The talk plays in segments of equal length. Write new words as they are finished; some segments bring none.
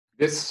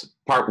This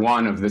part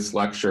one of this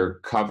lecture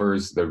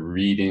covers the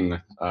reading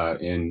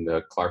in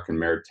the Clark and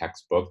Mayer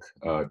textbook,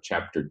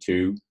 chapter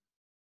 2.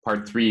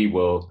 Part 3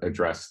 will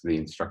address the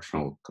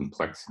instructional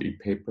complexity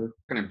paper.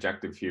 An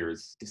objective here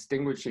is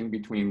distinguishing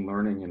between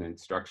learning and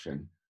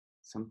instruction.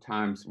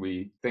 Sometimes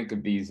we think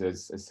of these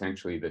as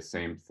essentially the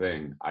same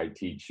thing. I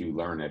teach, you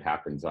learn, it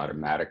happens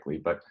automatically.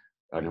 But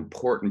an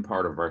important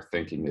part of our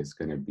thinking is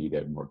going to be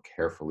to more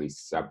carefully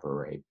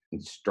separate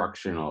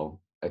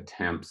instructional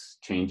attempts,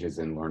 changes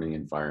in learning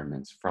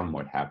environments from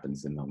what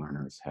happens in the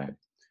learner's head.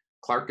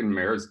 Clark and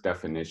Mayer's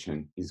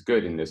definition is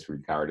good in this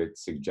regard. It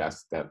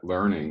suggests that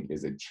learning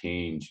is a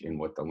change in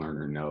what the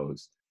learner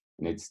knows,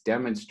 and it's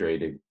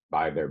demonstrated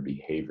by their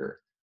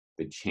behavior.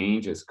 The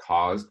change is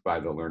caused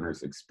by the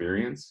learner's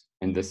experience,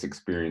 and this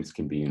experience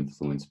can be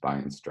influenced by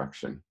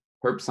instruction.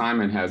 Herb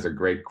Simon has a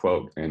great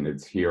quote, and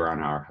it's here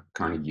on our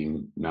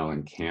Carnegie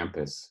Mellon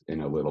campus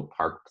in a little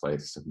park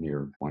place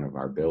near one of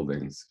our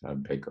buildings,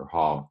 Baker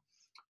Hall.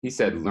 He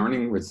said,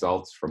 "Learning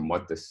results from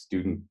what the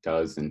student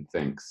does and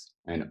thinks,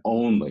 and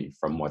only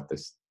from what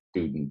the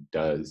student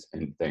does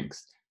and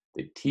thinks.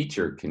 The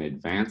teacher can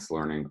advance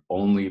learning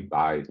only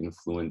by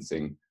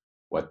influencing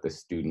what the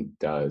student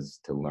does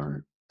to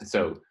learn."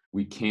 So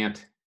we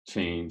can't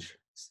change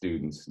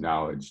students'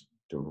 knowledge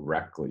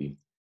directly.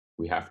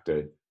 We have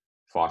to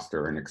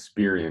foster an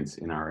experience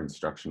in our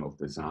instructional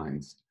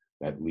designs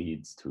that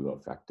leads to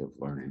effective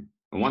learning.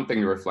 And one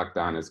thing to reflect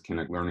on is, can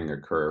learning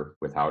occur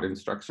without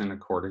instruction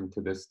according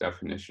to this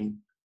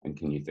definition? And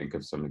can you think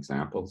of some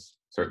examples?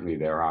 Certainly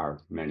there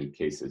are many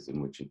cases in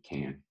which it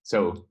can.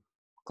 So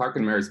Clark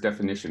and Mayer's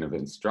definition of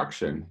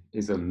instruction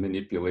is a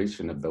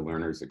manipulation of the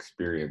learner's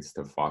experience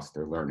to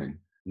foster learning.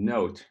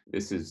 Note,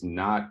 this is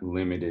not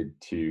limited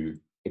to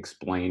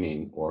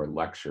explaining or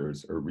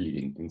lectures or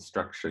reading.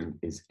 Instruction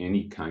is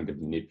any kind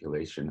of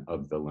manipulation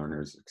of the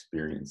learner's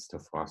experience to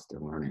foster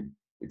learning.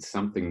 It's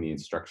something the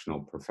instructional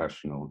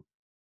professional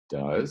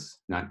does,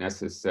 not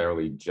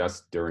necessarily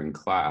just during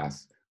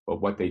class,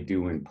 but what they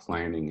do in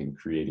planning and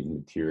creating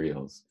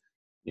materials,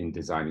 in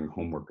designing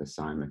homework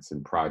assignments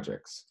and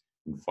projects,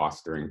 in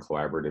fostering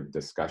collaborative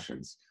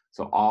discussions.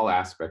 So all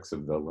aspects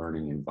of the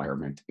learning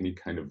environment, any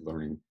kind of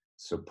learning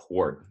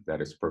support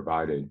that is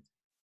provided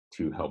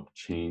to help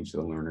change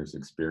the learner's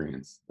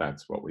experience,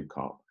 that's what we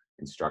call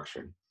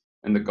instruction.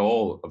 And the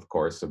goal, of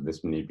course, of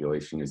this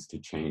manipulation is to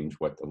change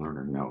what the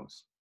learner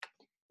knows.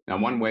 Now,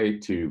 one way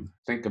to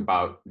think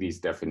about these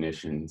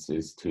definitions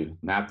is to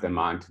map them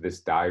onto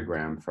this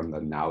diagram from the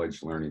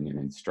knowledge, learning, and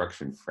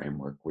instruction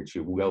framework, which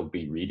you will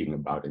be reading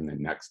about in the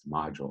next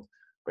module.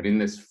 But in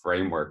this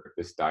framework,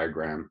 this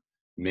diagram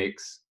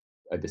makes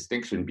a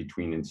distinction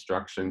between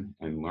instruction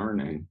and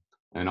learning,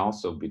 and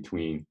also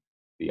between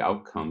the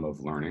outcome of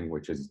learning,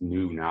 which is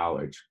new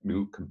knowledge,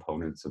 new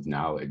components of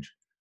knowledge,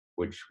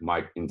 which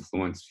might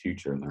influence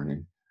future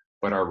learning,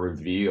 but are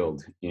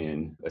revealed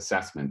in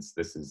assessments.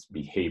 This is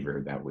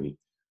behavior that we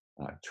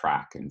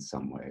track in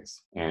some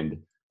ways.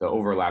 And the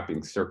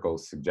overlapping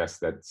circles suggest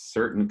that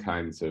certain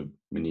kinds of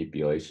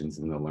manipulations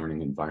in the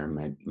learning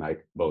environment might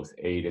both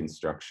aid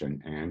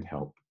instruction and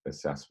help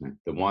assessment.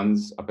 The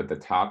ones up at the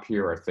top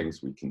here are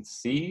things we can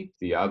see.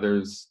 The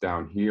others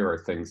down here are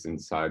things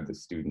inside the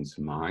student's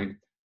mind.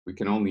 We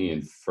can only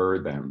infer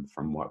them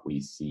from what we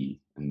see,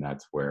 and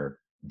that's where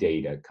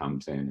data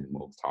comes in, and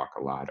we'll talk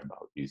a lot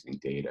about using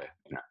data.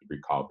 And I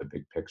recall the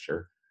big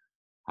picture,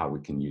 how we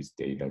can use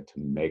data to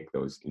make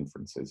those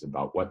inferences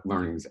about what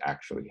learning is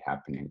actually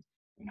happening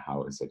and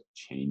how is it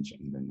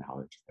changing the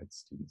knowledge that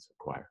students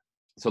acquire.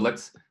 So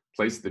let's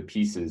place the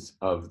pieces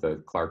of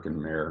the Clark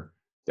and Mayer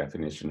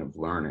definition of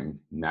learning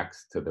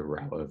next to the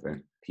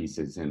relevant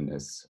pieces in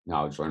this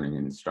knowledge, learning,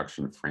 and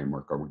instruction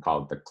framework, or we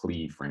call it the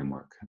CLE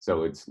framework.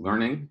 So it's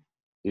learning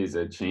is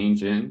a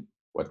change in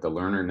what the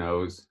learner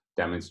knows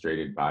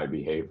demonstrated by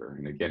behavior.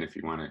 And again, if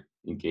you want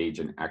to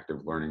engage in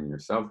active learning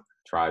yourself,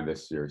 try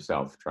this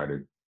yourself. Try to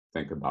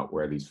think about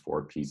where these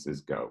 4 pieces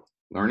go.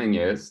 Learning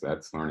is,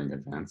 that's learning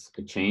events.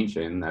 A change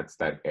in, that's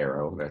that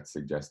arrow that's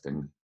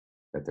suggesting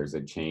that there's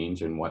a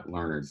change in what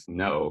learners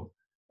know.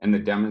 And the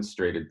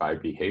demonstrated by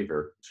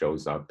behavior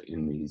shows up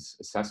in these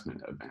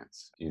assessment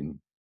events, in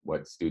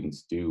what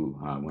students do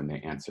when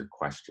they answer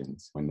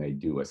questions, when they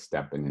do a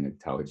step in an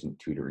intelligent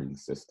tutoring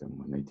system,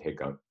 when they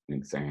take up an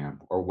exam,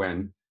 or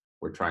when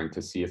we're trying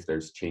to see if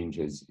there's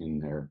changes in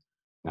their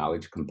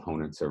knowledge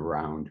components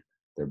around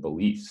their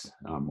beliefs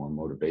or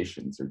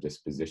motivations or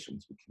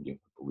dispositions. We can give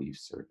a belief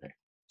survey.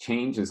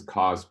 Change is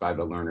caused by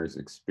the learner's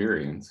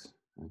experience.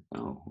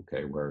 Oh,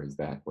 okay, where is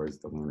that? Where's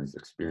the learner's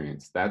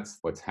experience? That's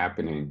what's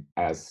happening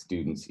as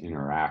students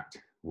interact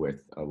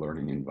with a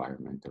learning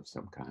environment of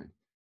some kind.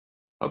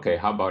 Okay,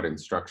 how about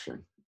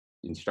instruction?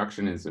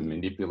 Instruction is a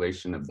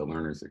manipulation of the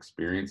learner's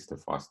experience to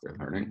foster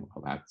learning.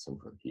 Well, that's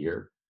over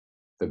here.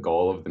 The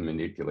goal of the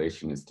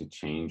manipulation is to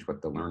change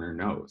what the learner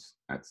knows.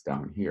 That's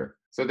down here.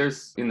 So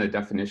there's, in the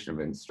definition of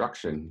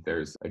instruction,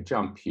 there's a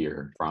jump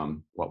here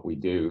from what we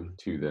do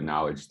to the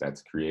knowledge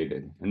that's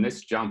created. And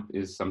this jump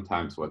is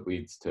sometimes what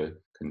leads to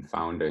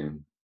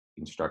confounding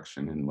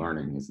instruction and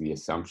learning, is the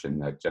assumption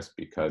that just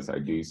because I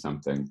do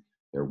something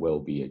there will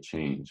be a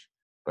change.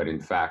 But in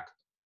fact,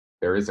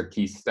 there is a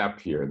key step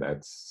here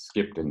that's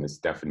skipped in this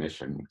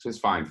definition, which is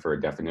fine for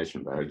a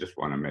definition, but I just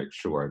want to make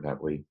sure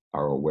that we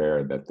are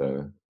aware that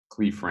the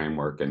CLE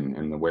framework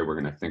and the way we're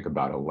going to think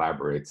about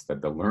elaborates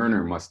that the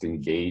learner must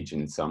engage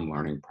in some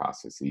learning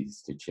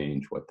processes to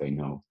change what they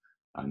know.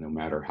 No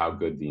matter how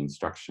good the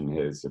instruction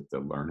is, if the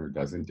learner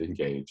doesn't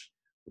engage,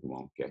 we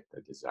won't get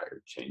the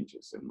desired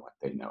changes in what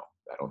they know.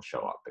 That'll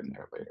show up in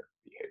their later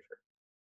behavior.